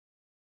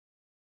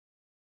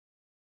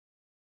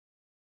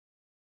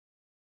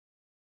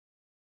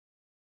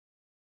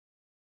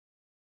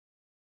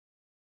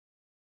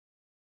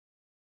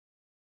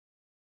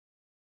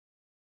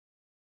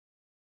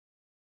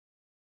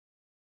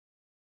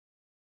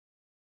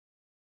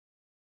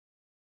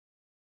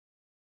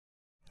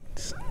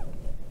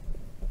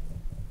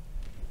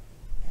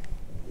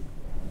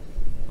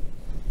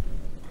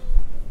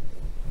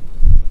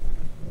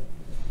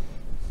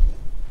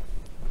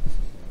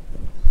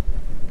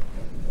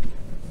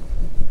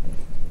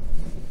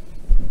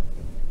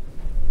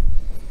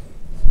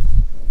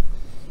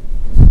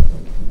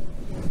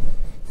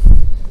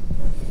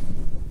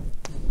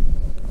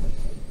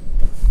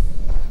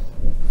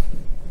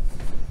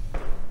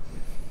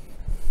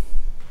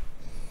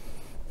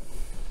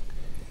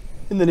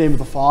In the name of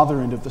the Father,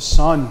 and of the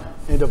Son,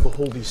 and of the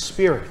Holy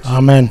Spirit.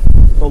 Amen.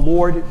 The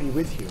Lord be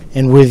with you.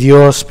 And with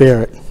your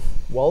spirit.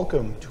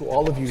 Welcome to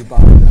all of you by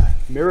the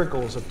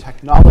miracles of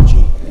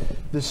technology.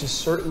 This is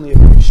certainly a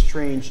very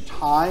strange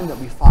time that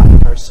we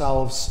find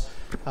ourselves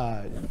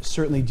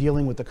certainly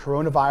dealing with the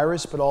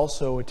coronavirus, but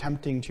also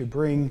attempting to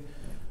bring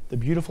the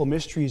beautiful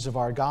mysteries of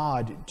our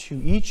God to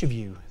each of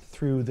you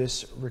through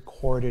this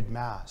recorded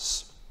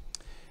Mass.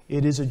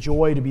 It is a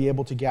joy to be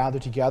able to gather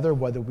together,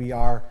 whether we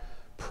are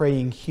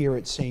praying here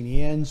at St.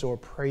 Anne's or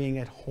praying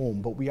at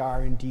home, but we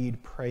are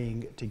indeed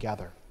praying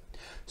together.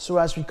 So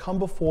as we come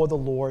before the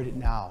Lord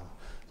now,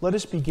 let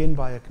us begin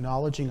by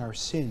acknowledging our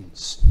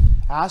sins,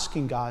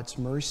 asking God's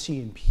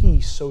mercy and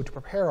peace so to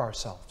prepare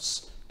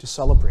ourselves to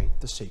celebrate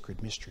the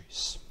sacred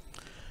mysteries.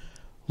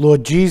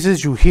 Lord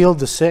Jesus, you healed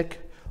the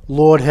sick.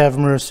 Lord, have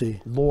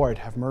mercy. Lord,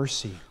 have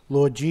mercy.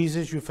 Lord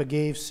Jesus, you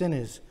forgave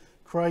sinners.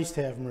 Christ,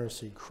 have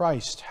mercy.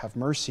 Christ, have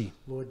mercy.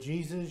 Lord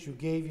Jesus, you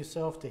gave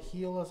yourself to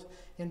heal us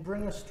and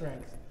bring us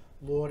strength.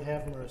 Lord,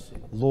 have mercy.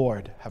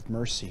 Lord, have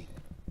mercy.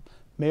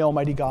 May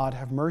Almighty God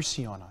have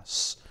mercy on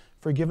us,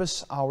 forgive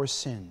us our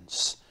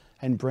sins,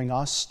 and bring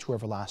us to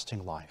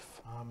everlasting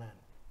life. Amen.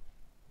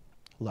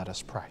 Let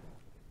us pray.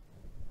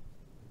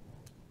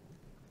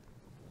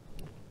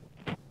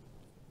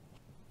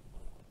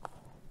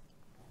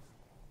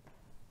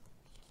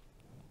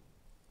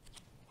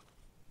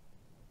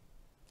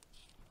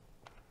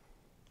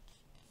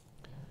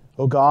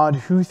 O God,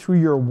 who through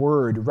your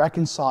word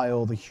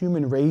reconcile the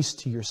human race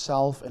to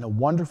yourself in a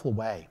wonderful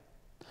way,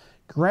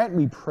 grant,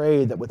 we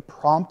pray, that with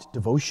prompt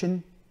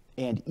devotion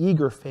and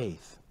eager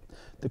faith,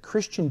 the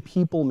Christian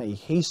people may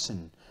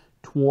hasten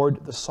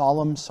toward the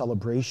solemn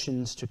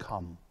celebrations to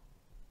come.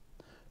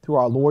 Through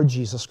our Lord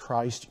Jesus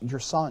Christ, your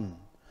Son,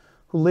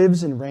 who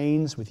lives and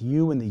reigns with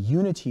you in the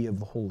unity of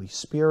the Holy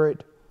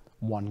Spirit,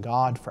 one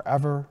God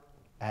forever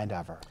and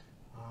ever.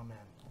 Amen.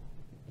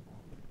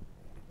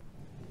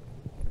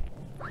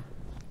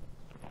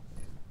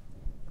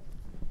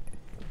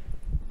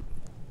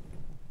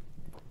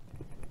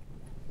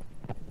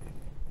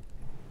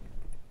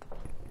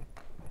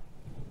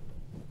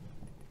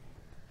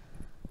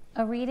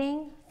 A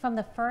reading from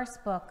the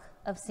first book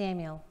of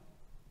Samuel.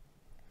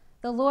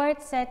 The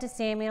Lord said to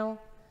Samuel,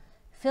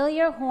 "Fill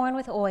your horn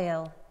with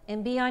oil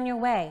and be on your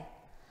way.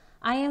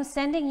 I am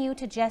sending you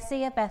to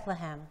Jesse of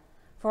Bethlehem,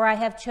 for I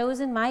have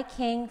chosen my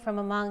king from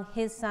among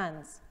his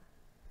sons."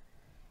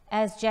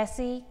 As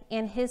Jesse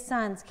and his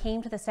sons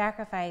came to the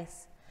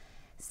sacrifice,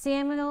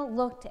 Samuel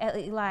looked at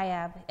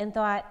Eliab and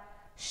thought,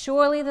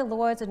 "Surely the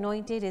Lord's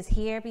anointed is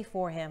here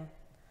before him."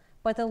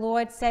 But the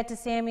Lord said to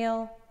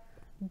Samuel,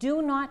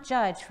 "Do not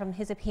judge from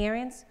his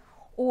appearance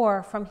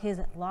or from his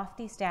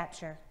lofty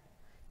stature,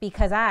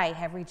 because I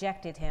have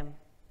rejected him.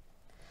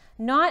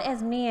 Not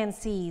as man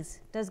sees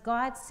does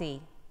God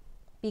see,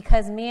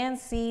 because man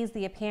sees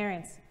the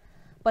appearance,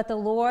 but the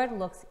Lord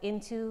looks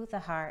into the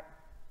heart."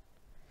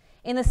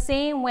 In the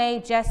same way,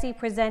 Jesse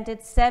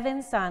presented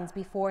 7 sons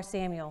before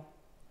Samuel.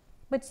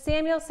 But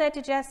Samuel said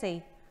to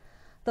Jesse,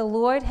 "The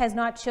Lord has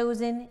not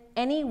chosen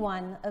any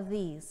one of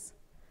these."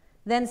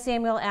 Then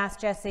Samuel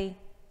asked Jesse,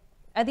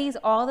 "Are these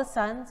all the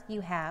sons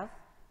you have?"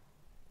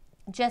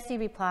 Jesse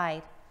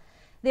replied,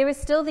 "There is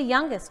still the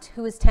youngest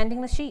who is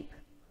tending the sheep."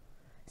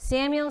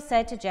 Samuel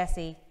said to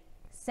Jesse,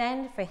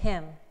 "Send for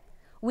him.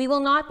 We will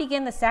not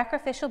begin the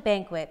sacrificial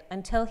banquet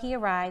until he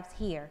arrives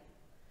here."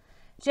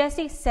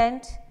 Jesse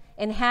sent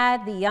and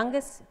had the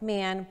youngest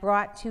man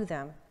brought to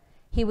them.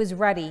 He was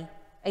ruddy,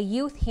 a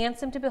youth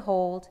handsome to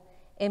behold,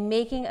 and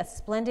making a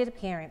splendid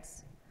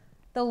appearance.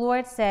 The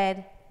Lord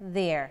said,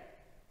 "There,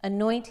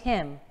 anoint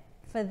him,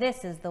 for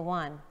this is the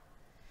one."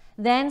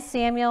 Then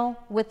Samuel,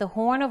 with the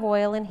horn of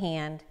oil in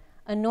hand,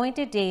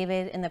 anointed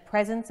David in the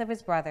presence of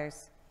his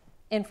brothers.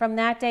 And from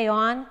that day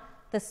on,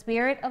 the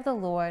Spirit of the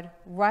Lord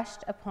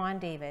rushed upon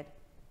David.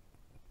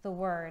 The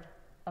word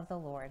of the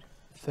Lord.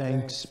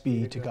 Thanks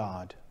be to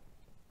God.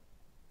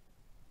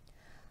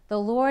 The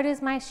Lord is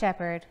my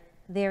shepherd,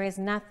 there is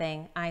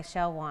nothing I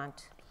shall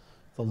want.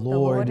 The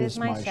Lord is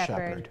my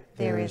shepherd,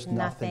 there is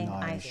nothing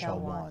I shall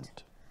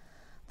want.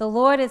 The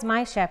Lord is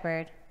my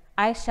shepherd,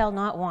 I shall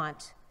not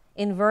want.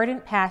 In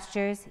verdant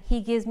pastures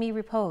he gives me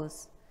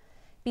repose.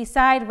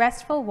 Beside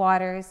restful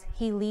waters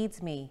he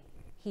leads me.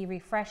 He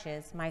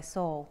refreshes my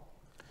soul.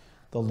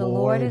 The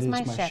Lord is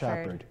my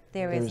shepherd,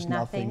 there is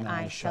nothing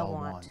I shall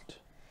want.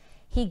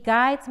 He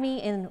guides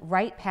me in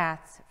right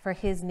paths for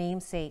his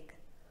name's sake.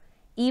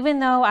 Even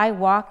though I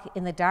walk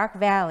in the dark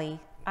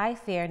valley, I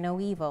fear no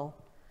evil.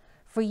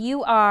 For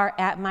you are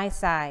at my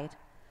side,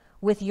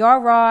 with your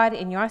rod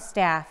and your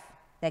staff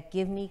that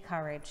give me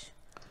courage.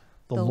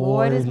 The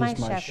Lord is my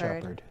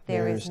shepherd,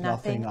 there is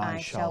nothing I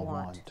shall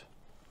want.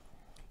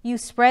 You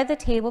spread the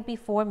table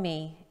before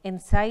me in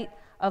sight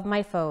of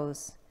my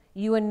foes.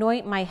 You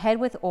anoint my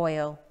head with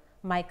oil,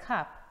 my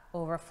cup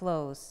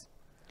overflows.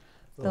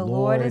 The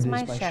Lord is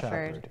my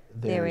shepherd,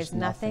 there is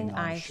nothing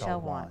I shall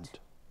want.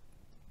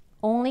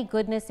 Only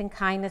goodness and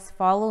kindness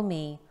follow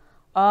me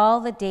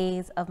all the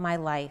days of my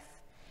life,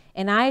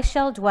 and I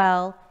shall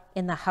dwell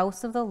in the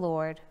house of the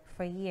Lord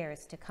for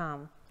years to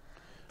come.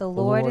 The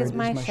Lord is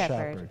my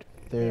shepherd.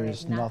 There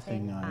is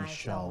nothing I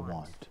shall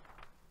want.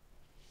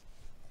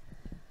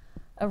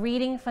 A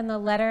reading from the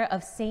letter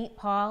of St.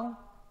 Paul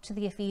to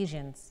the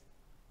Ephesians.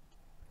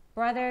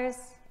 Brothers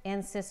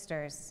and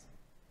sisters,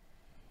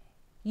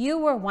 you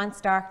were once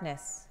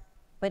darkness,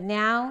 but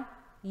now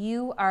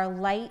you are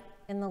light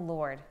in the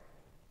Lord.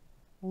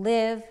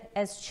 Live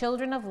as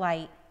children of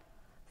light,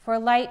 for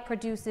light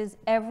produces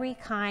every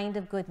kind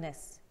of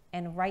goodness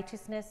and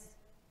righteousness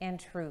and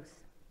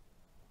truth.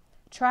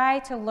 Try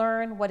to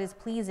learn what is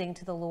pleasing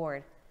to the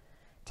Lord.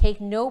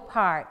 Take no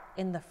part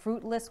in the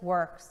fruitless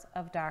works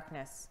of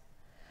darkness.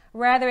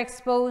 Rather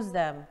expose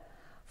them,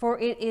 for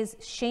it is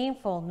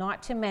shameful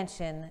not to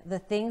mention the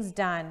things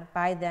done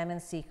by them in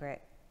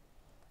secret.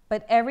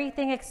 But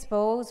everything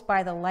exposed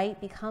by the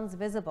light becomes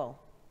visible,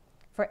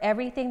 for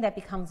everything that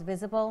becomes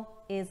visible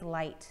is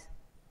light.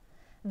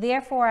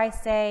 Therefore I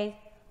say,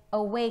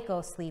 awake,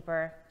 O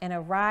sleeper, and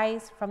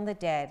arise from the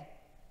dead,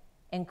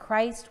 and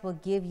Christ will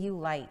give you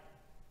light.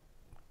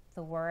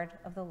 The word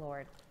of the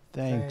Lord.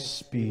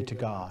 Thanks be to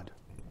God.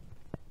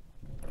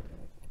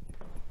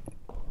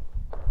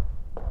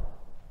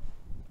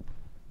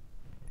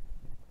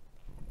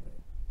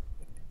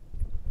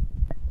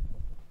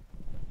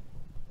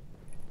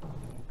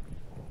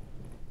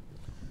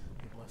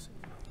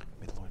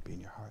 May the Lord be in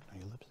your heart and on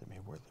your lips, that may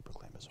worthily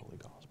proclaim his holy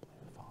gospel.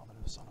 In the Father,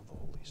 and the Son, and the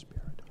Holy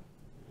Spirit.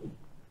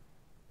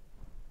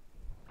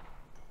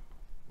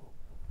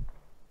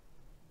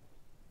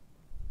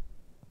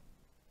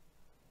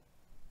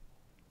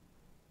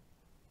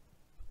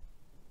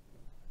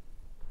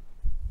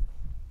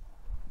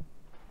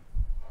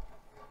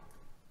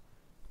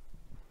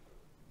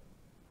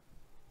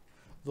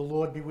 The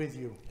Lord be with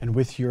you. And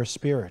with your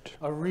spirit.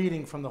 A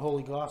reading from the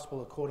Holy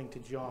Gospel according to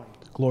John.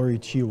 Glory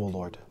to you, O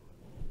Lord.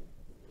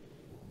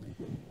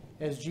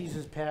 As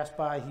Jesus passed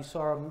by, he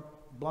saw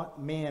a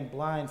man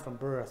blind from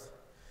birth.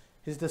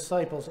 His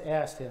disciples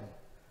asked him,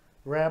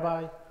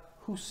 Rabbi,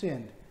 who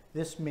sinned,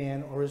 this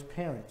man or his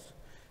parents,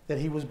 that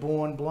he was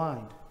born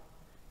blind?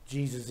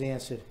 Jesus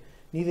answered,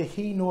 neither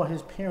he nor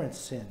his parents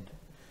sinned.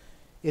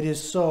 It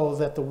is so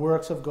that the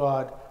works of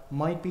God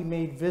might be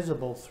made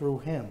visible through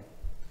him.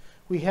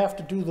 We have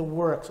to do the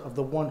works of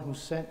the one who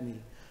sent me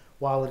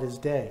while it is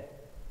day.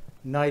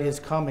 Night is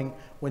coming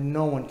when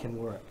no one can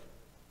work.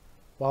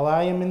 While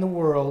I am in the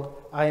world,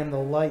 I am the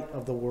light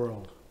of the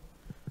world.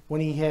 When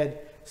he had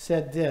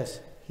said this,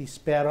 he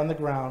spat on the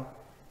ground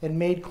and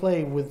made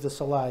clay with the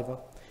saliva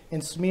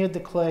and smeared the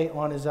clay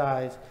on his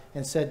eyes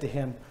and said to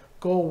him,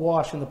 go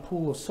wash in the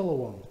pool of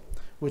Siloam,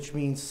 which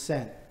means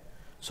sent.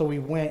 So he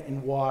went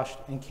and washed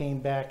and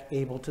came back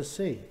able to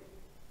see.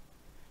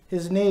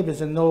 His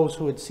neighbors and those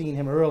who had seen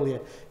him earlier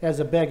as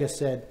a beggar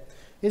said,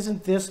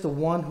 isn't this the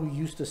one who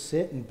used to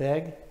sit and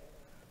beg?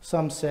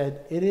 Some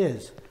said, it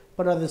is.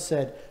 But others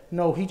said,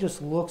 no, he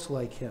just looks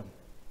like him.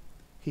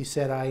 He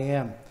said, I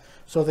am.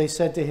 So they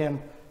said to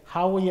him,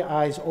 how were your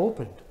eyes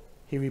opened?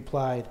 He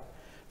replied,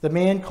 the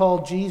man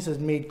called Jesus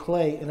made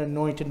clay and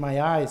anointed my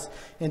eyes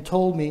and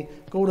told me,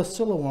 go to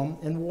Siloam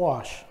and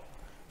wash.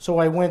 So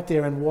I went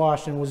there and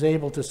washed and was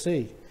able to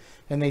see.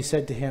 And they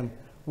said to him,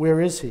 where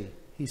is he?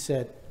 He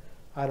said,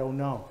 I don't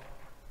know.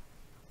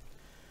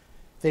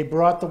 They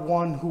brought the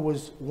one who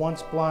was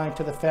once blind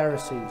to the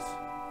Pharisees.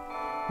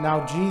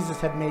 Now Jesus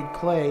had made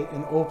clay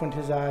and opened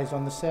his eyes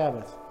on the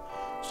Sabbath.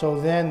 So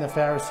then the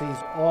Pharisees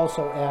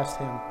also asked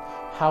him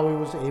how he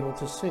was able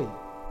to see.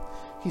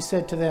 He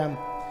said to them,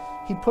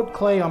 he put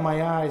clay on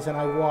my eyes and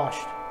I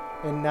washed,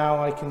 and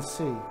now I can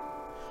see.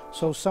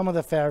 So some of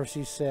the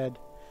Pharisees said,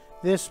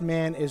 this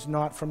man is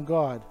not from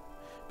God,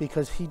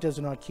 because he does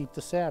not keep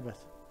the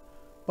Sabbath.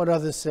 But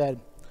others said,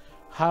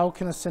 how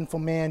can a sinful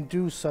man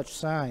do such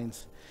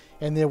signs?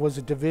 And there was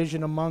a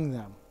division among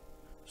them.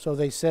 So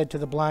they said to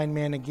the blind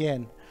man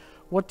again,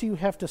 what do you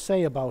have to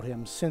say about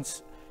him,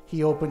 since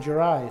he opened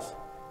your eyes?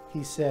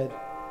 He said,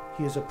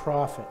 he is a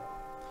prophet.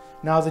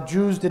 Now the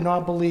Jews did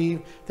not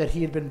believe that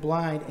he had been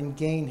blind and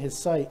gained his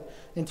sight,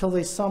 until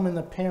they summoned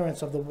the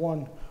parents of the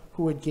one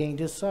who had gained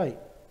his sight.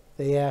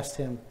 They asked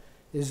him,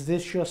 is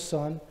this your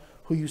son,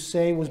 who you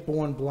say was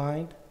born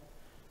blind?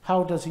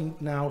 How does he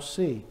now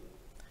see?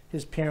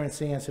 His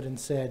parents answered and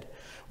said,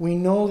 we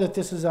know that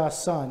this is our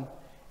son,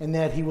 and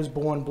that he was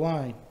born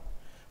blind.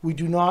 We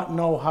do not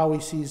know how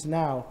he sees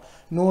now,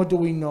 nor do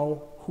we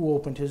know who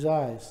opened his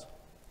eyes.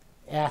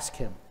 Ask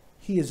him.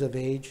 He is of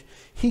age.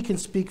 He can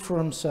speak for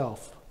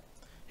himself.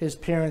 His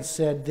parents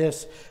said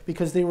this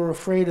because they were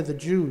afraid of the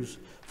Jews,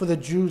 for the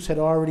Jews had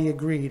already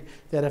agreed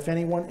that if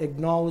anyone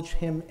acknowledged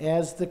him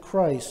as the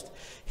Christ,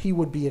 he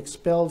would be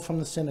expelled from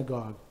the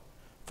synagogue.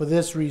 For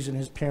this reason,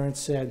 his parents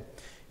said,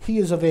 he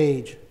is of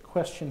age.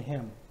 Question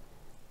him.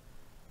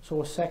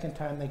 So a second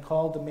time they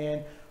called the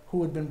man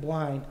who had been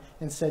blind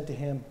and said to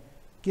him,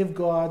 give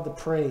God the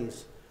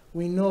praise.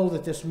 We know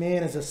that this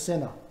man is a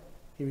sinner.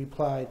 He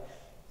replied,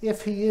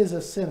 if he is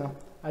a sinner,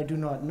 I do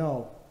not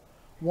know.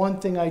 One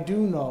thing I do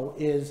know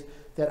is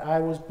that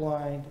I was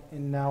blind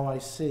and now I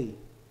see.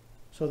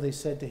 So they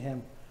said to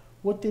him,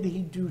 what did he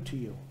do to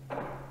you?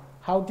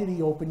 How did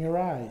he open your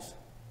eyes?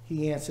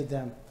 He answered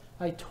them,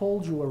 I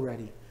told you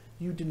already.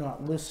 You did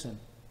not listen.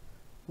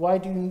 Why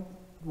do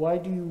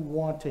you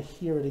want to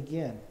hear it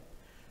again?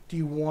 Do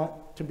you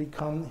want to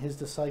become his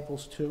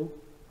disciples too?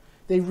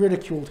 They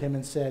ridiculed him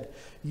and said,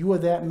 You are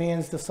that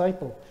man's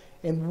disciple,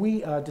 and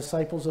we are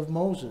disciples of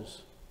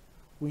Moses.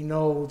 We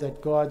know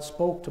that God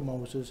spoke to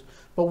Moses,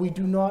 but we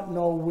do not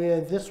know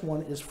where this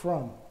one is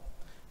from.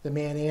 The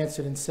man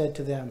answered and said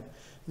to them,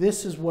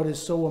 This is what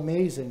is so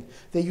amazing,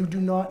 that you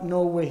do not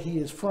know where he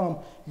is from,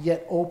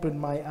 yet open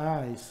my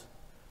eyes.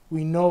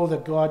 We know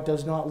that God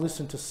does not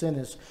listen to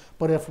sinners,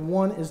 but if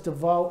one is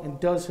devout and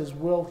does his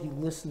will, he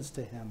listens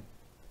to him.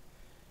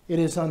 It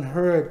is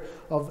unheard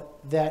of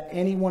that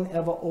anyone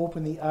ever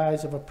opened the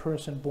eyes of a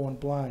person born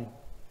blind.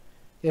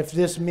 If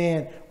this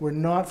man were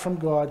not from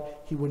God,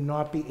 he would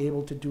not be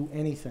able to do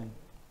anything.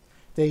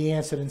 They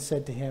answered and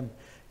said to him,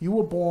 You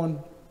were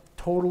born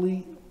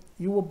totally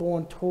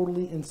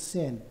in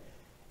sin,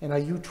 and are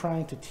you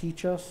trying to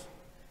teach us?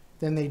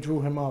 Then they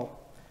drew him out.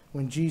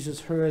 When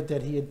Jesus heard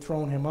that he had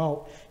thrown him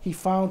out, he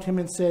found him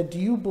and said, Do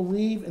you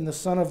believe in the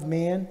Son of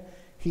Man?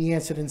 He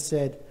answered and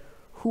said,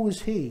 Who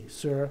is he,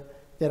 sir,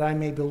 that I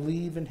may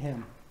believe in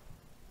him?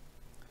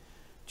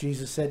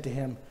 Jesus said to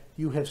him,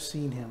 You have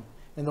seen him,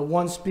 and the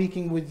one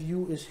speaking with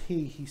you is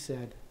he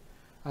said.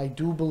 I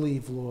do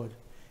believe, Lord,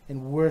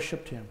 and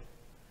worshipped him.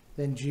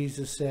 Then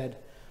Jesus said,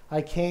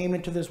 I came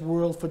into this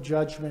world for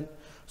judgment,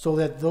 so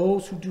that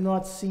those who do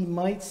not see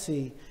might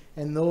see,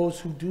 and those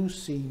who do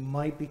see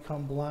might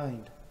become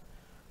blind.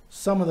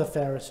 Some of the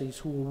Pharisees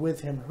who were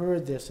with him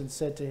heard this and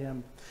said to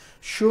him,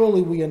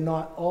 Surely we are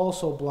not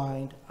also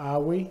blind, are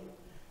we?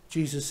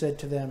 Jesus said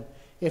to them,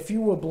 If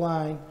you were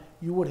blind,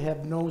 you would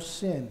have no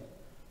sin.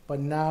 But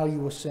now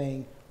you are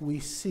saying,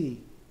 We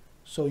see,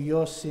 so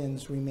your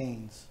sins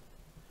remains.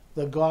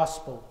 The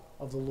gospel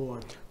of the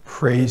Lord.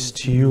 Praise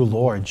to you,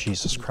 Lord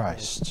Jesus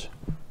Christ.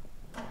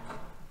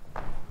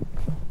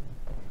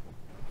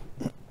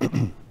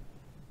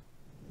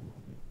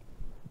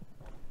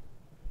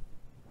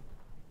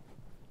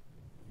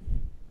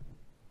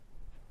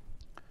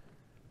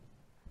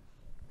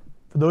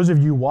 For those of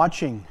you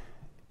watching,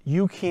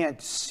 you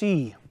can't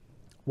see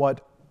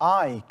what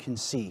I can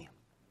see.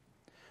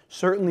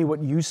 Certainly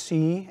what you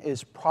see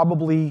is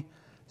probably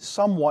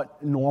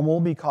somewhat normal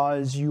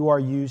because you are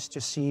used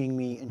to seeing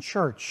me in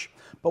church.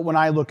 But when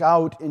I look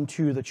out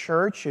into the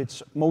church,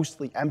 it's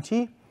mostly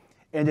empty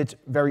and it's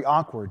very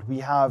awkward. We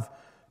have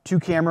 2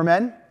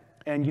 cameramen,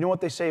 and you know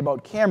what they say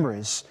about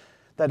cameras,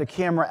 that a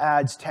camera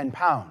adds 10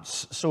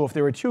 pounds. So if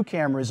there are 2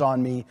 cameras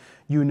on me,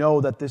 you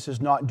know that this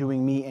is not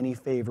doing me any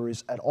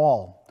favors at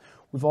all.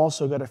 We've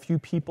also got a few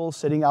people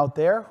sitting out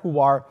there who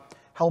are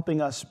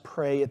helping us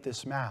pray at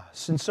this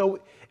Mass. And so,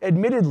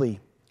 admittedly,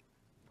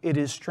 it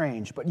is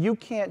strange, but you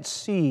can't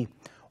see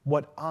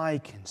what I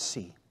can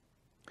see.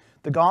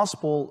 The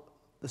gospel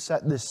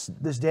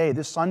this day,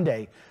 this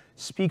Sunday,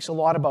 speaks a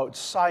lot about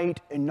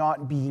sight and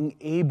not being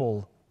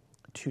able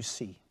to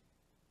see.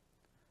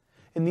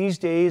 In these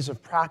days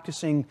of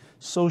practicing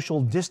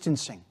social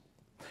distancing,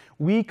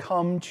 we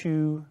come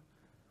to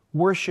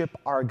worship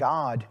our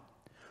God,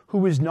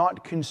 who is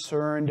not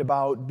concerned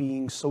about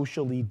being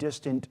socially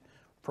distant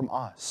from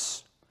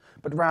us,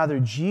 but rather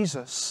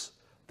Jesus,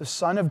 the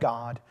Son of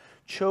God,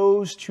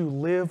 chose to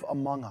live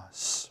among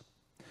us.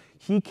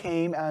 He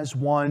came as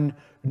one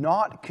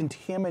not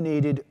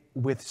contaminated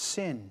with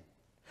sin,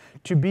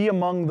 to be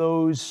among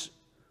those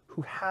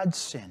who had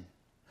sin,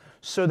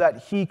 so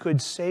that he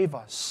could save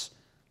us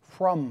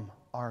from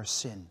our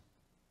sin.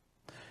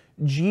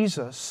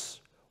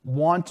 Jesus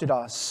wanted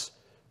us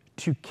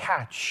to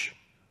catch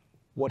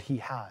what he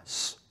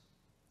has,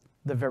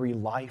 the very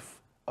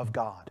life of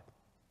God.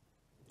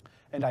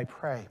 And I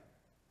pray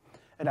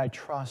and I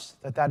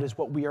trust that that is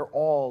what we are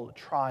all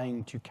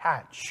trying to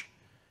catch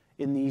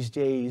in these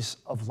days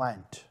of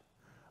Lent,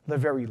 the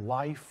very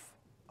life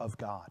of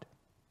God.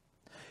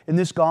 In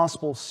this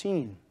gospel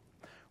scene,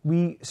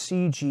 we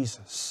see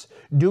Jesus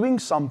doing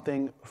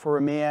something for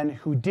a man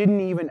who didn't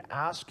even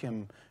ask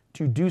him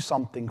to do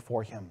something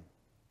for him.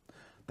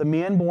 The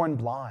man born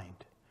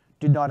blind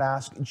did not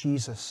ask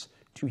Jesus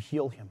to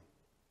heal him,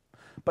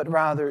 but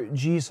rather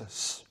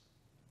Jesus,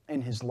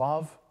 in his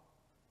love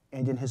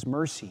and in his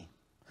mercy,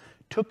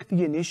 took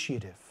the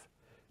initiative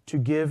to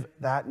give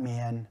that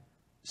man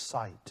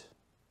sight.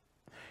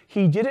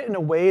 He did it in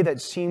a way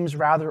that seems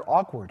rather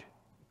awkward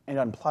and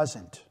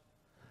unpleasant.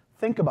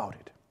 Think about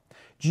it.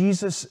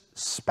 Jesus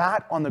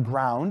spat on the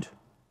ground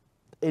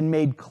and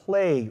made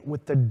clay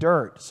with the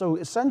dirt. So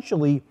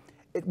essentially,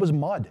 it was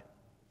mud.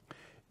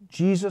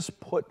 Jesus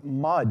put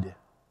mud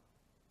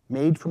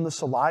made from the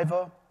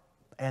saliva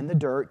and the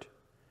dirt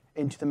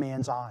into the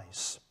man's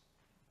eyes,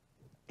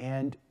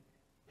 and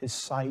his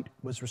sight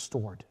was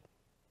restored.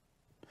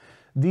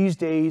 These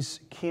days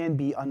can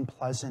be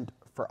unpleasant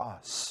for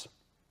us.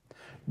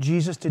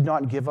 Jesus did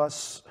not give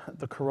us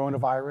the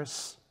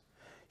coronavirus.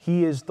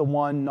 He is the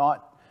one,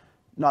 not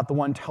the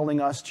one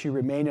telling us to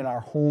remain in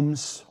our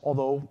homes,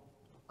 although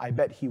I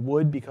bet he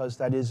would, because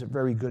that is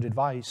very good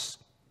advice.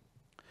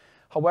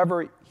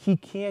 However, he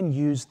can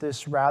use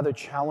this rather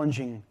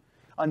challenging,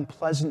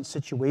 unpleasant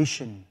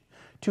situation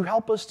to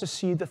help us to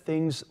see the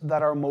things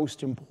that are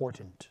most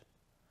important.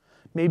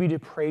 Maybe to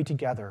pray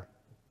together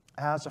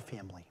as a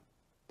family,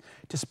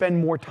 to spend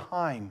more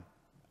time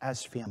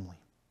as family.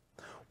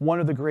 One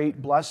of the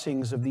great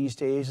blessings of these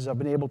days is I've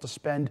been able to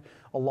spend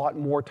a lot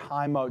more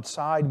time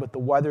outside with the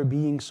weather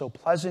being so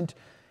pleasant,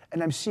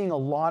 and I'm seeing a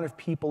lot of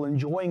people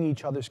enjoying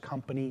each other's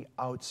company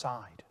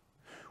outside.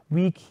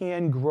 We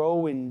can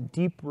grow in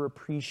deeper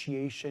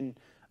appreciation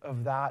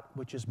of that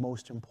which is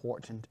most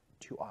important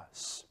to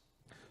us.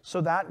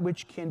 So that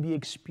which can be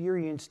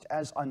experienced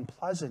as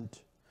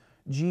unpleasant,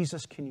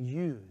 Jesus can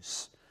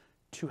use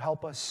to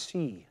help us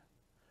see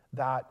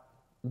that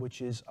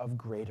which is of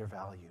greater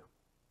value.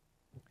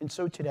 And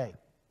so today,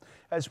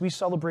 as we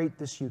celebrate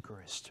this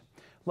Eucharist,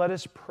 let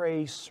us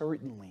pray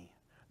certainly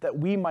that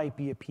we might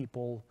be a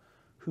people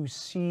who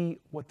see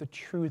what the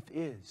truth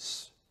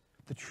is,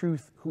 the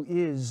truth who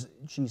is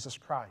Jesus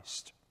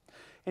Christ,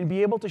 and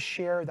be able to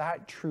share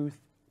that truth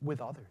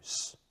with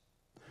others.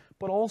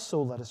 But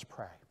also let us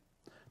pray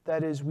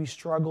that as we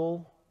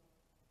struggle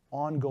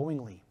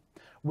ongoingly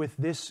with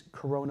this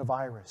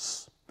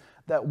coronavirus,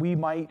 that we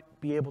might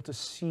be able to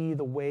see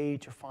the way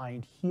to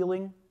find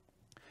healing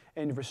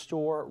and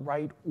restore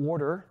right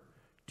order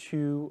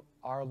to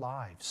our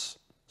lives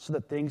so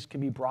that things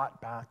can be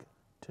brought back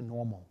to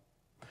normal.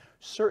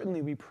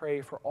 Certainly we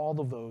pray for all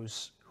of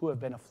those who have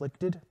been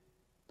afflicted,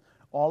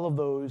 all of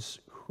those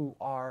who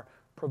are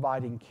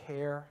providing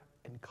care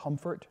and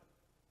comfort,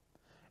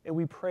 and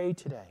we pray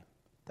today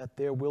that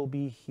there will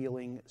be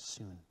healing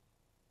soon.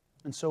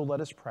 And so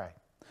let us pray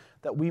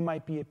that we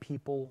might be a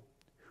people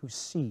who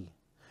see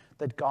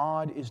that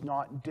God is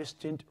not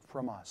distant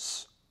from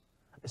us,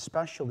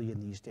 especially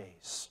in these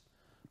days,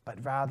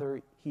 but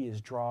rather he is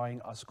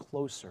drawing us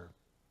closer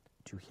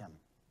to him.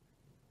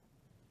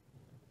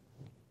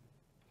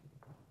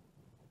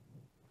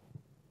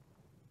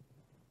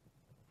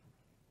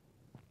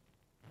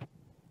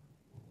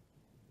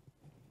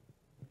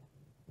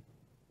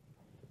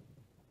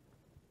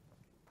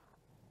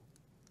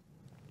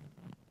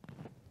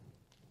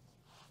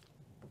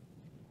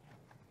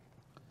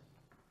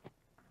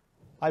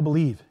 I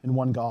believe in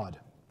one God,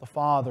 the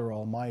Father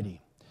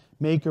Almighty,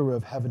 maker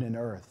of heaven and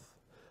earth,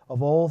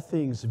 of all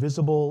things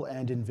visible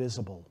and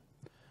invisible.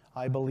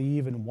 I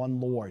believe in one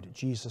Lord,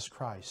 Jesus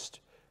Christ,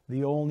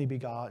 the only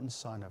begotten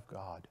Son of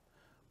God,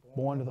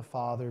 born of the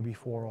Father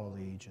before all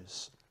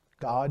ages,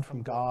 God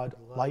from God,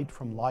 light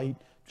from light,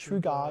 true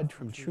God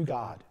from true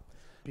God,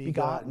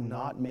 begotten,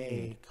 not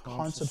made,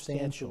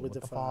 consubstantial with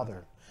the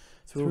Father.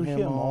 Through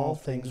him all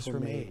things were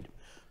made.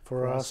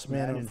 For us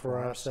men and for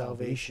our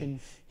salvation,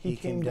 he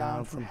came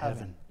down from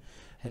heaven,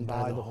 and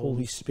by the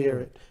Holy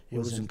Spirit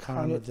was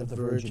incarnate of the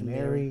Virgin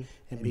Mary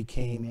and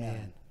became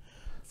man.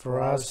 For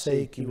our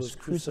sake he was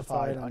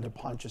crucified under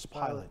Pontius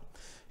Pilate.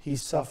 He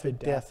suffered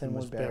death and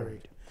was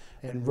buried,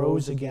 and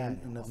rose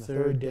again on the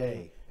third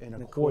day in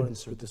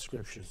accordance with the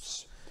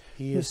Scriptures.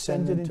 He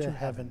ascended into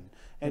heaven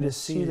and is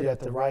seated at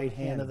the right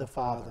hand of the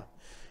Father.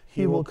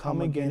 He will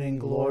come again in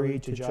glory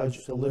to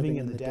judge the living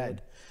and the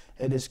dead,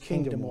 and his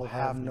kingdom will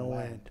have no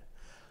end.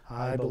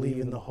 I believe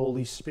in the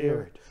Holy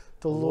Spirit,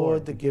 the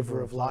Lord, the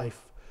giver of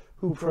life,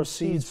 who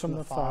proceeds from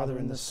the Father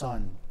and the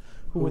Son,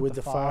 who with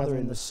the Father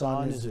and the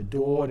Son is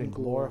adored and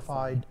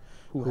glorified,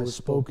 who has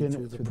spoken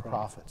through the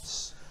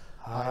prophets.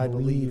 I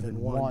believe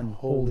in one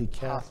holy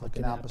Catholic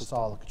and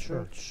Apostolic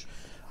Church.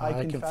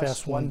 I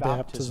confess one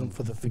baptism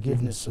for the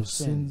forgiveness of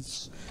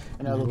sins,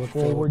 and I look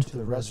forward to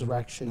the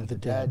resurrection of the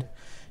dead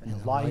and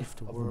the life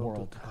of the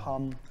world to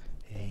come.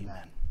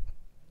 Amen.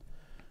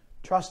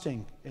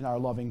 Trusting in our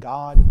loving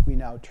God, we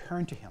now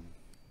turn to him,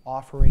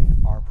 offering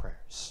our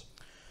prayers.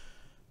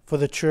 For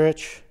the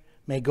Church,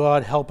 may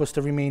God help us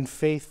to remain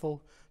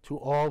faithful to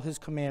all his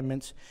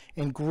commandments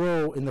and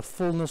grow in the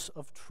fullness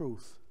of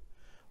truth.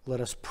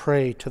 Let us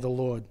pray to the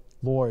Lord.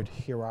 Lord,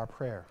 hear our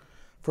prayer.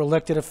 For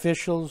elected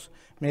officials,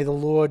 may the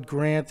Lord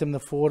grant them the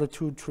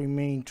fortitude to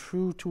remain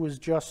true to his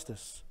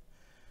justice.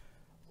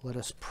 Let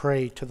us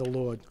pray to the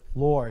Lord.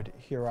 Lord,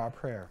 hear our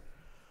prayer.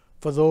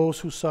 For those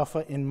who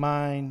suffer in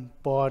mind,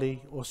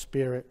 body, or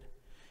spirit,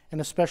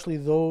 and especially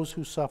those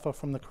who suffer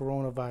from the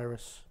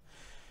coronavirus,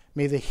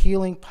 may the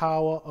healing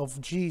power of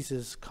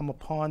Jesus come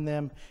upon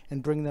them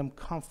and bring them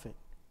comfort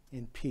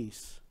and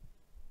peace.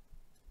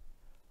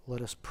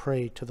 Let us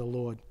pray to the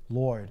Lord.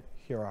 Lord,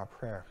 hear our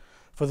prayer.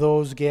 For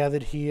those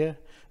gathered here,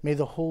 may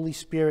the Holy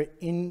Spirit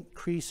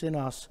increase in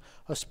us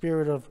a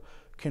spirit of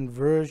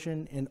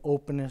conversion and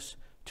openness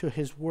to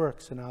his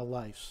works in our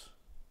lives.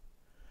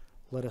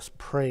 Let us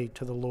pray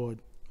to the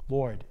Lord.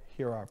 Lord,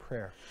 hear our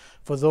prayer.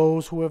 For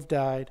those who have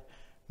died,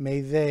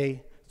 may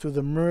they, through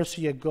the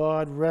mercy of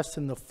God, rest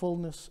in the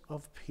fullness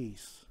of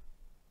peace.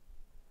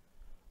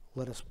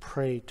 Let us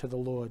pray to the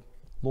Lord.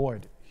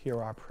 Lord,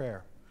 hear our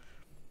prayer.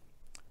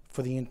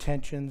 For the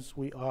intentions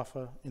we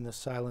offer in the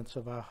silence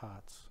of our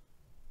hearts.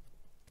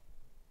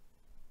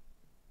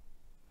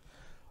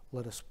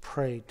 Let us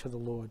pray to the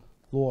Lord.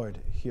 Lord,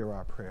 hear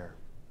our prayer.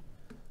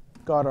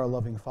 God, our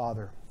loving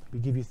Father, We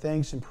give you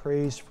thanks and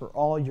praise for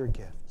all your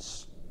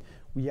gifts.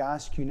 We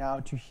ask you now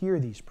to hear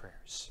these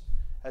prayers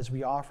as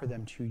we offer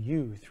them to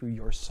you through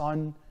your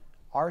Son,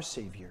 our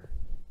Savior,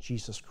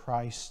 Jesus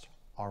Christ,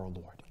 our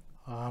Lord.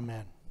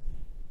 Amen.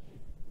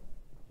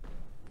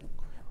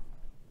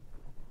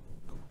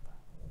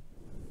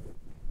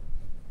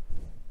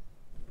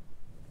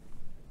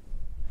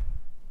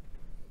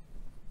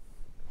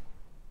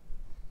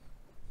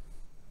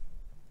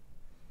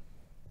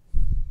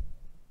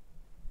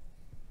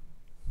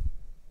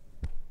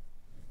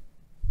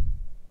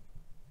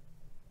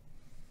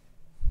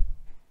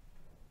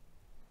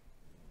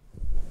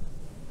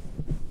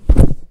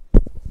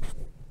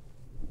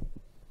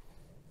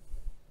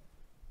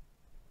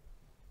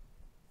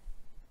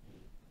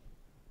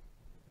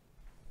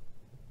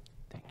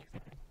 Thank you very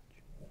much.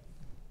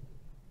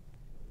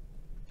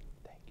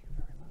 Thank you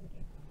very much.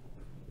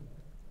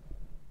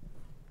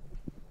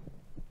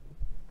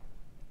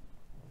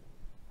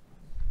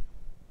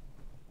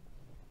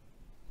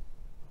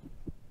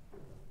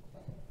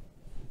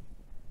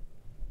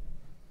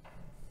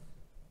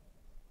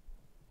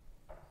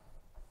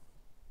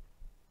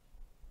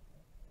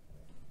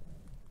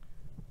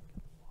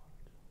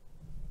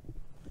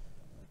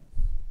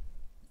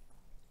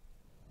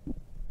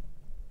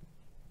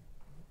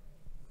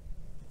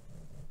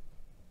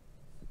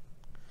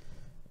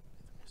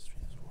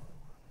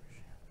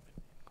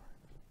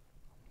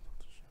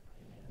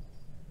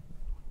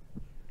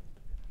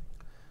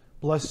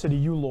 Blessed are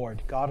you,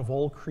 Lord, God of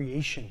all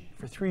creation,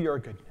 for through your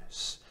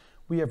goodness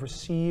we have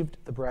received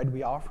the bread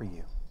we offer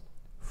you,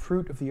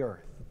 fruit of the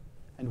earth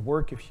and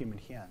work of human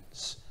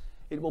hands.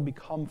 It will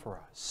become for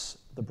us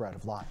the bread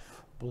of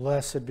life.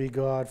 Blessed be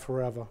God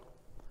forever.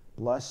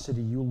 Blessed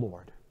are you,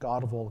 Lord,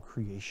 God of all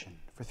creation,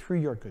 for through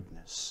your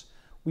goodness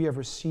we have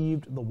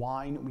received the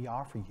wine we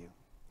offer you,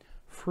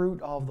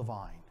 fruit of the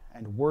vine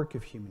and work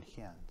of human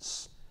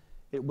hands.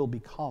 It will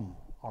become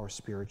our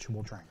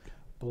spiritual drink.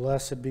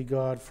 Blessed be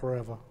God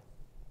forever.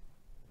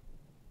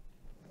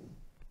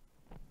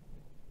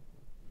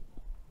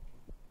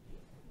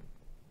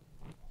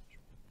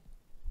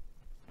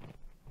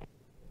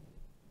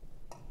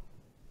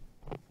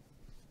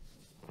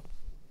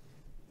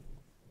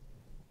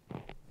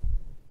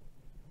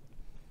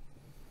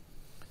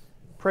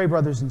 Pray,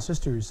 brothers and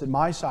sisters, that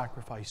my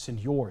sacrifice and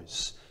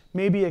yours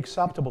may be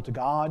acceptable to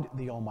God,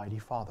 the Almighty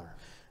Father.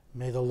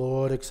 May the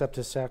Lord accept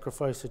the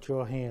sacrifice at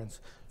your hands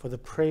for the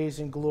praise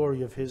and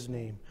glory of his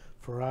name,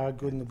 for our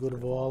good and the good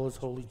of all his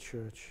holy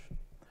church.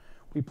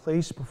 We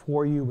place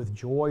before you with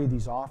joy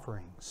these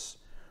offerings,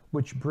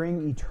 which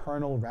bring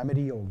eternal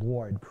remedy, O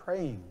Lord,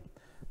 praying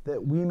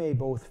that we may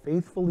both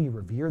faithfully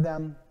revere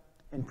them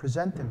and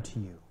present them to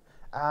you,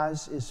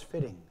 as is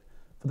fitting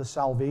for the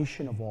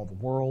salvation of all the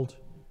world,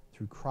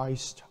 through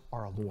Christ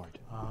our Lord.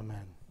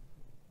 Amen.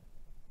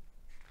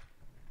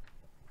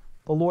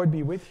 The Lord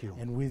be with you.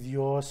 And with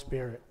your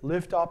spirit.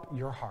 Lift up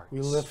your hearts. We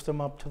lift them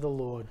up to the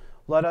Lord.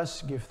 Let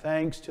us give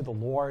thanks to the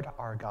Lord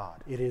our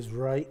God. It is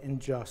right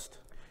and just.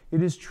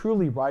 It is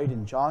truly right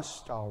and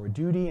just, our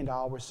duty and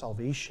our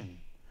salvation,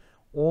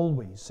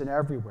 always and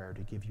everywhere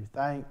to give you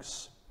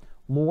thanks,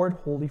 Lord,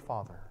 Holy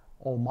Father,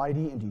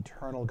 Almighty and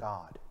eternal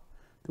God,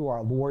 through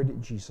our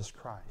Lord Jesus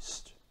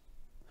Christ.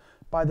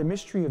 By the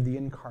mystery of the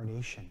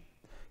Incarnation,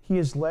 he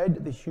has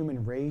led the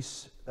human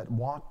race that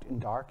walked in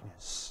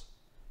darkness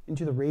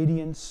into the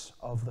radiance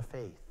of the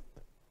faith,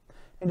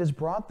 and has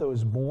brought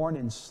those born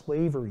in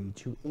slavery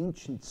to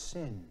ancient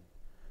sin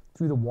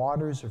through the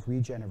waters of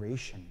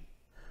regeneration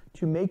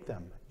to make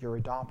them your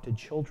adopted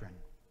children.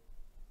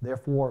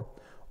 Therefore,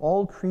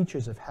 all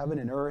creatures of heaven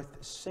and earth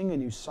sing a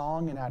new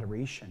song in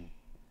adoration,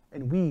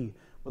 and we,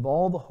 with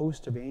all the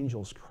host of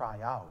angels, cry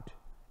out,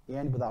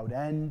 and without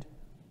end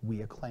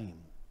we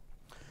acclaim.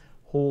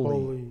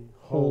 Holy,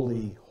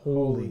 holy,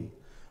 holy,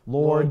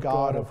 Lord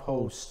God of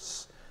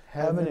hosts,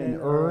 heaven and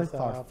earth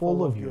are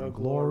full of your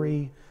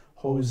glory.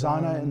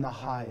 Hosanna in the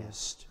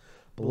highest.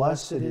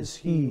 Blessed is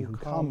he who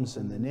comes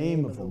in the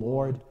name of the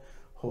Lord.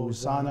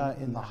 Hosanna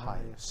in the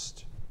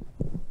highest.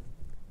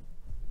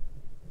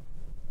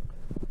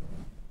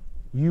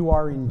 You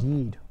are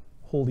indeed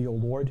holy, O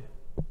Lord,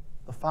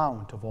 the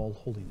fount of all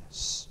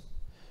holiness.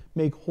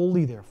 Make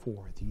holy,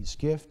 therefore, these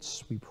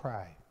gifts, we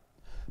pray,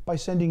 by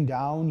sending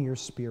down your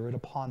Spirit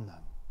upon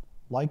them,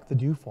 like the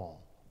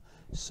dewfall,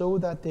 so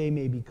that they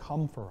may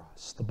become for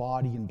us the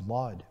body and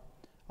blood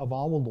of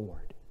our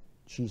Lord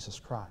Jesus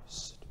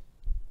Christ.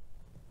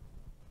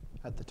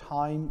 At the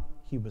time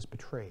he was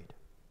betrayed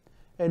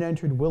and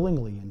entered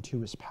willingly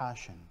into his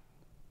passion,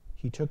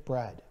 he took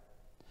bread,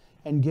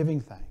 and giving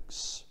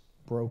thanks,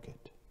 broke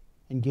it,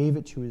 and gave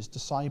it to his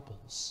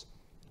disciples,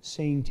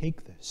 saying,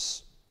 "Take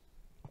this,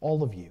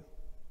 all of you,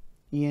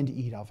 and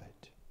eat of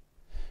it.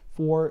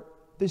 For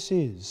this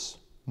is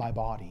my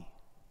body,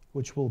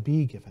 which will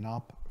be given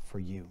up for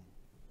you."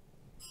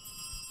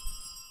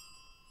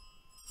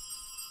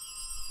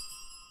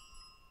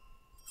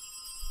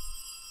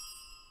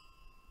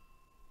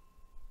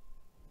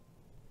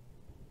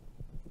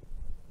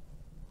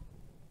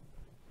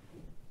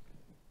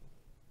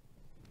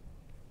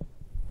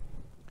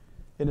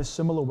 In a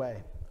similar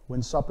way,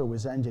 when supper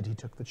was ended, he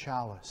took the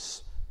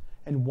chalice,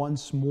 and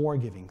once more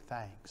giving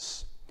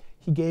thanks,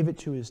 he gave it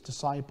to his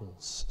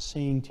disciples,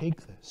 saying,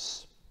 "Take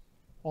this,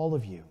 all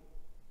of you,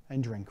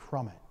 and drink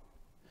from it.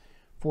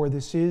 For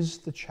this is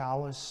the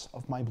chalice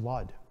of my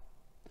blood,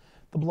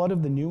 the blood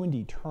of the new and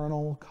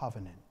eternal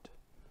covenant,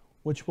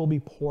 which will be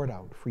poured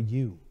out for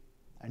you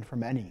and for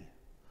many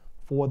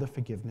for the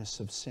forgiveness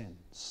of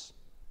sins.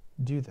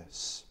 Do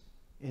this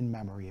in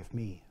memory of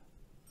me."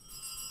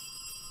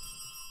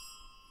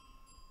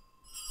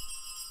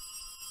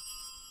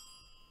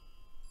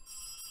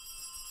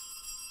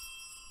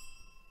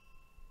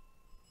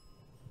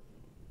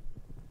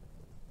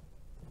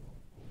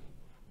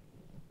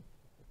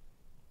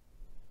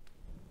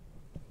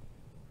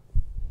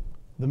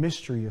 The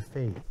mystery of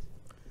faith.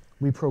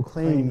 We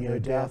proclaim your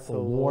death,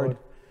 O Lord,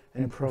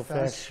 and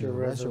profess your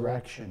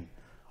resurrection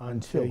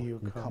until you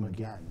come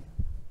again.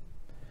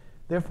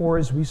 Therefore,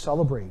 as we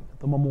celebrate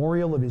the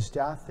memorial of his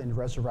death and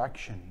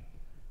resurrection,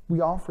 we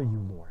offer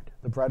you, Lord,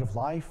 the bread of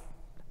life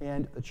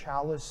and the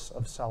chalice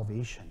of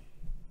salvation,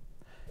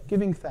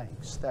 giving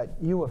thanks that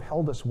you have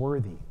held us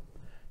worthy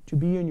to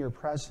be in your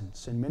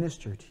presence and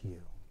minister to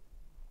you.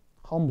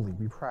 Humbly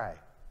we pray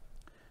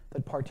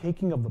that,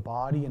 partaking of the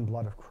body and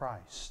blood of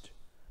Christ,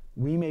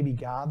 we may be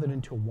gathered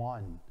into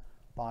one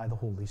by the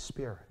Holy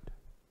Spirit.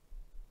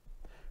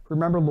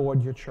 Remember,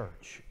 Lord, your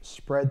church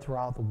spread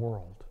throughout the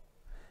world,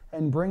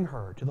 and bring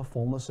her to the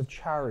fullness of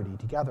charity,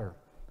 together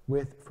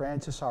with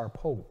Francis our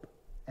Pope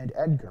and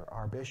Edgar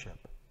our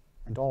Bishop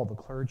and all the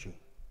clergy.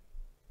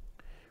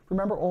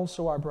 Remember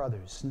also our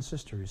brothers and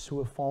sisters who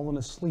have fallen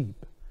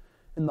asleep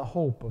in the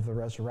hope of the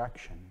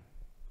resurrection,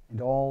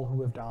 and all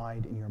who have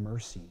died in your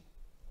mercy.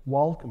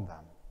 Welcome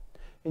them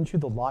into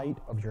the light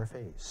of your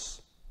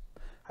face.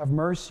 Have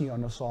mercy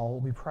on us all,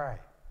 we pray,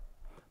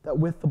 that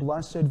with the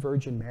Blessed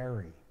Virgin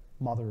Mary,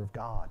 Mother of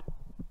God,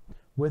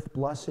 with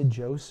blessed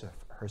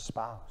Joseph, her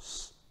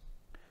spouse,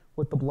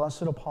 with the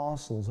blessed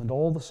apostles and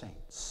all the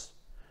saints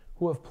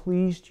who have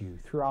pleased you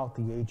throughout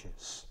the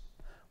ages,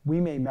 we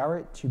may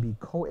merit to be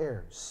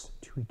co-heirs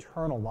to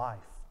eternal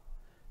life,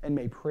 and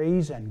may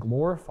praise and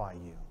glorify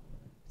you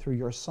through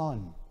your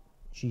Son,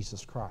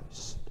 Jesus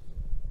Christ.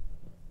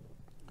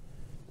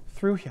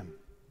 Through him,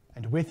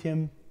 and with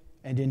him,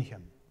 and in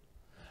him,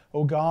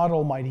 O God,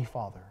 Almighty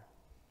Father,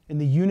 in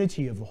the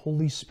unity of the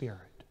Holy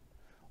Spirit,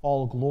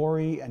 all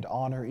glory and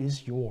honor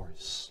is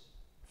yours,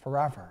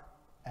 forever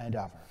and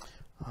ever.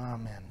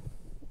 Amen.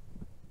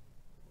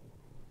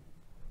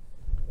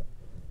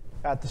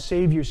 At the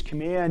Savior's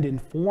command,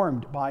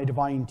 informed by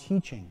divine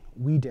teaching,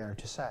 we dare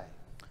to say,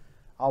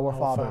 Our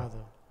Father,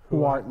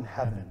 who art in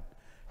heaven,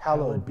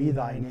 hallowed be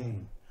thy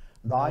name.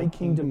 Thy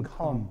kingdom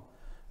come,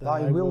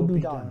 thy will be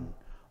done,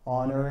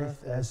 on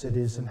earth as it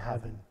is in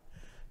heaven.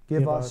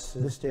 Give us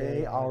this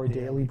day our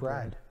daily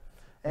bread,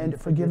 and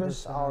forgive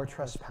us our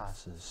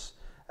trespasses,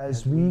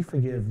 as we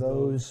forgive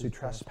those who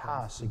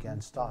trespass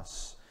against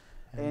us.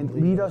 And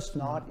lead us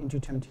not into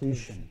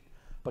temptation,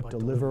 but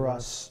deliver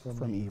us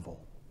from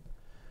evil.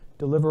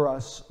 Deliver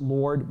us,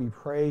 Lord, we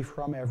pray,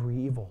 from every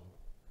evil.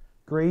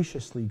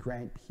 Graciously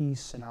grant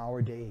peace in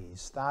our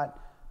days, that,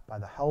 by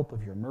the help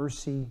of your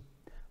mercy,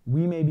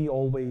 we may be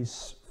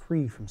always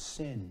free from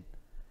sin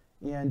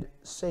and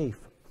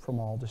safe from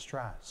all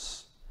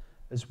distress,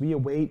 as we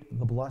await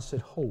the blessed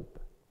hope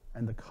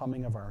and the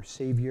coming of our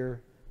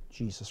Savior,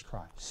 Jesus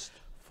Christ.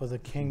 For the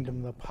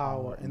kingdom, the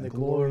power, and the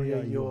glory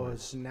are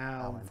yours,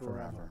 now and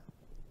forever.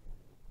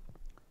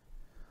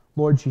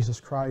 Lord Jesus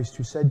Christ,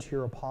 who said to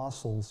your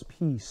apostles,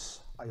 "Peace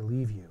I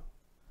leave you,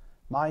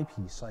 my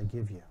peace I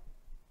give you,"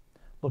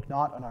 look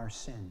not on our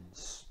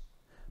sins,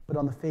 but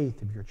on the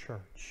faith of your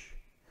church,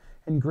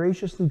 and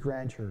graciously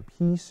grant her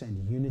peace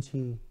and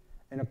unity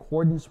in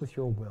accordance with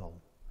your will,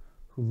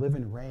 who live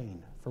and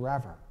reign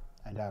forever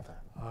and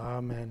ever.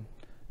 Amen.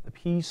 The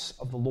peace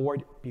of the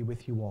Lord be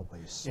with you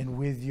always. And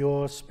with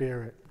your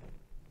spirit.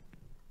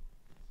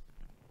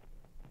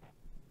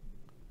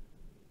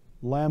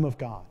 Lamb of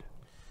God,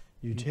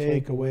 you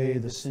take away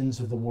the sins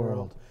of the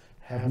world,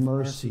 have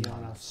mercy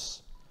on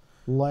us.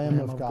 Lamb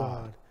of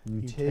God,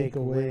 you take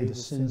away the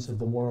sins of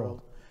the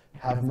world,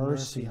 have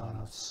mercy on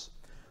us.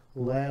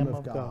 Lamb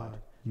of God,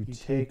 you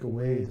take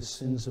away the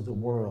sins of the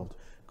world,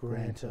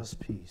 grant us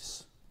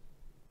peace.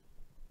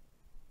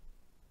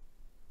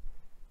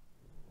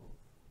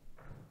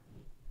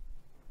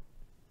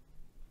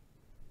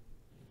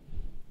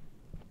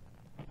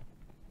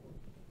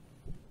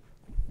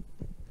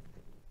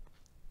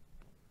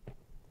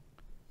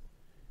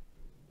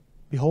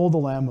 Behold the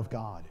Lamb of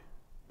God.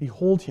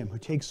 Behold him who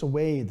takes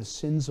away the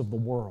sins of the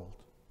world.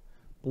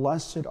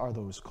 Blessed are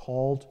those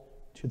called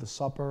to the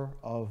supper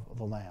of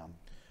the Lamb.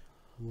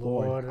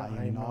 Lord,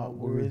 I am not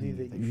worthy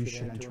that you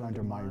should enter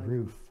under my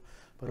roof,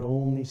 but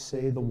only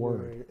say the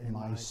word, and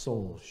my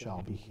soul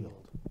shall be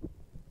healed.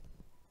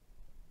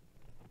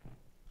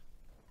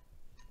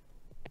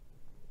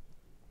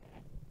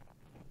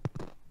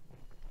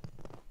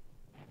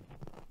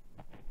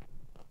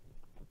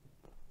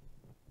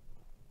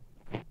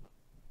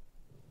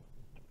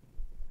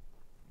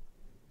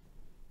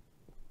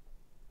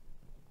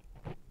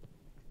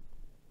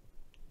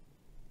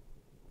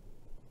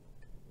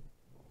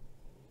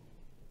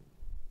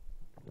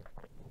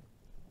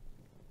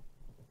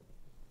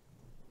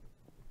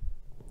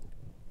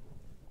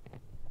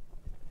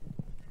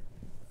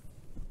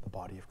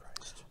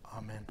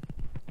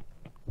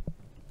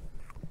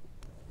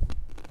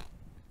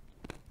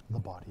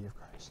 body of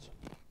Christ.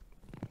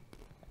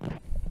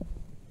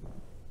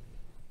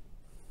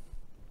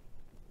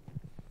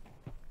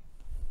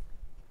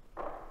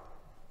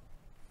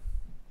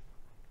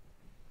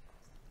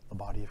 The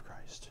body of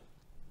Christ.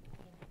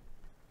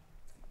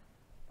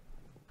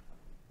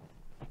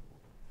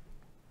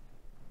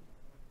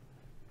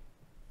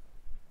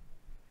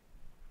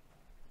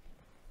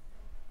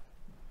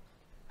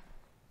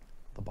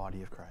 The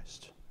body of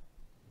Christ.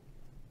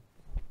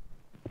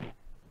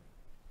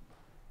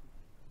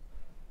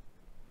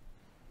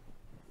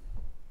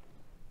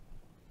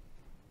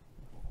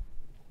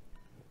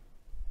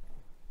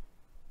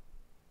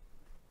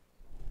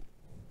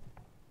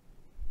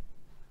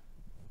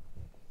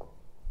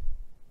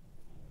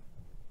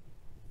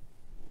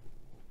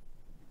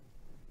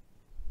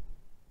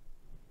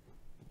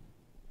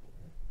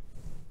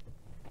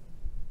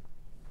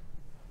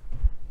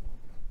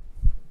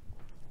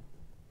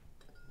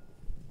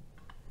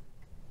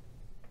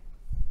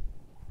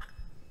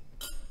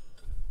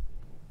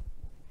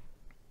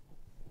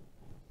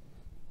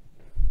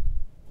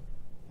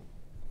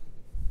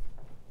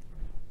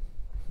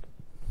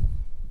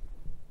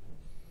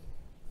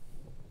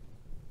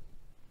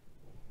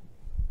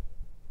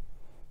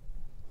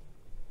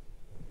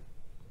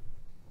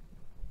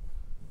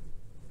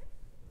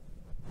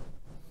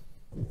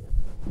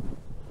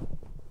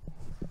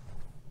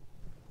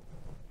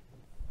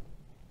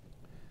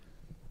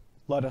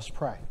 Let us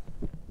pray.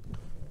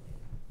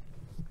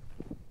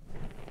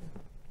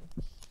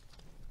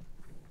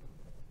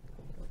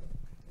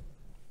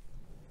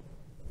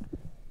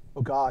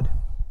 O God,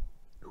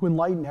 who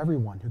enlighten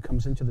everyone who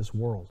comes into this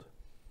world,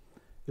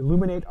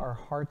 illuminate our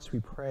hearts, we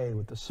pray,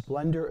 with the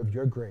splendor of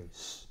your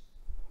grace,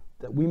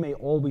 that we may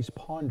always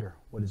ponder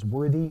what is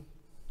worthy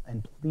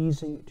and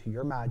pleasing to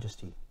your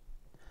majesty,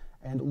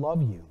 and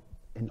love you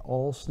in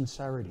all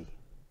sincerity,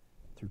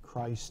 through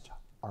Christ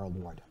our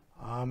Lord.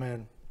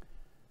 Amen.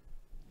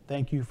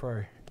 Thank you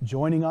for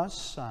joining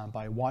us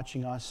by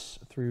watching us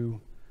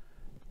through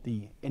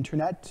the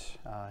internet.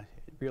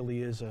 It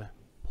really is a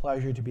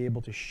pleasure to be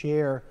able to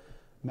share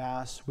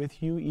Mass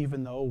with you,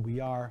 even though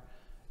we are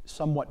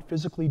somewhat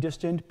physically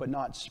distant, but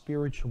not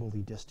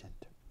spiritually distant.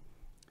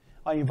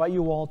 I invite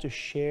you all to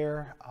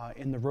share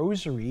in the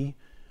Rosary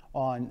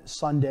on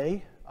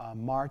Sunday,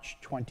 March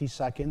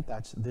 22nd.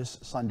 That's this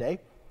Sunday.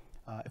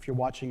 If you're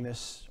watching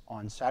this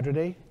on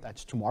Saturday,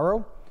 that's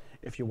tomorrow.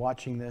 If you're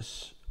watching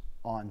this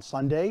on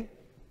Sunday,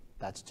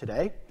 that's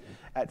today.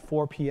 At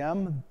 4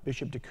 p.m.,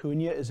 Bishop Deacon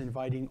is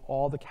inviting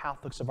all the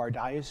Catholics of our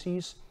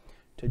diocese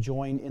to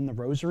join in the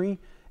Rosary,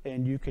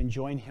 and you can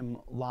join him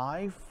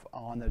live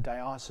on the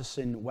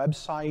diocesan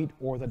website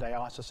or the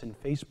diocesan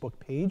Facebook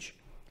page,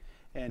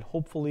 and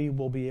hopefully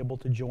we'll be able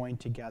to join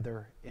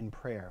together in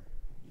prayer.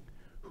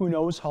 Who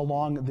knows how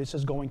long this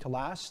is going to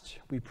last?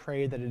 We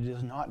pray that it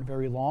is not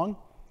very long,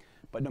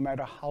 but no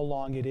matter how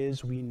long it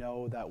is, we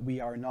know that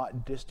we are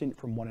not distant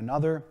from one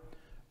another,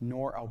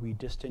 nor are we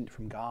distant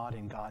from God,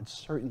 and God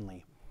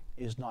certainly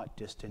is not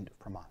distant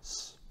from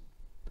us.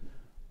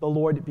 The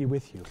Lord be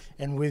with you.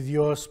 And with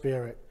your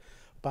spirit.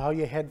 Bow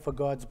your head for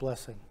God's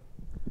blessing.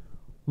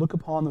 Look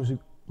upon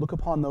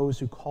those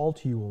who call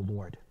to you, O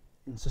Lord,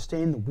 and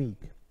sustain the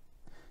weak.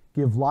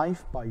 Give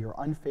life by your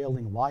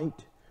unfailing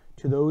light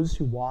to those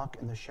who walk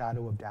in the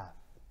shadow of death,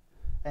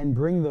 and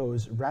bring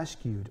those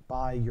rescued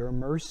by your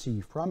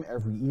mercy from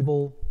every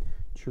evil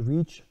to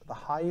reach the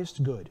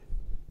highest good,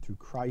 through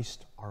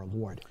Christ our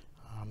Lord.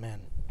 Amen.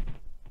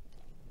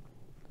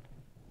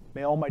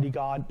 May Almighty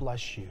God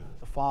bless you,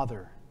 the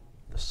Father,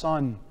 the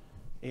Son,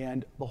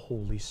 and the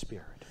Holy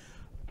Spirit.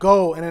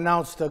 Go and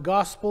announce the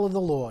gospel of the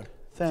Lord.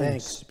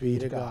 Thanks be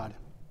to God.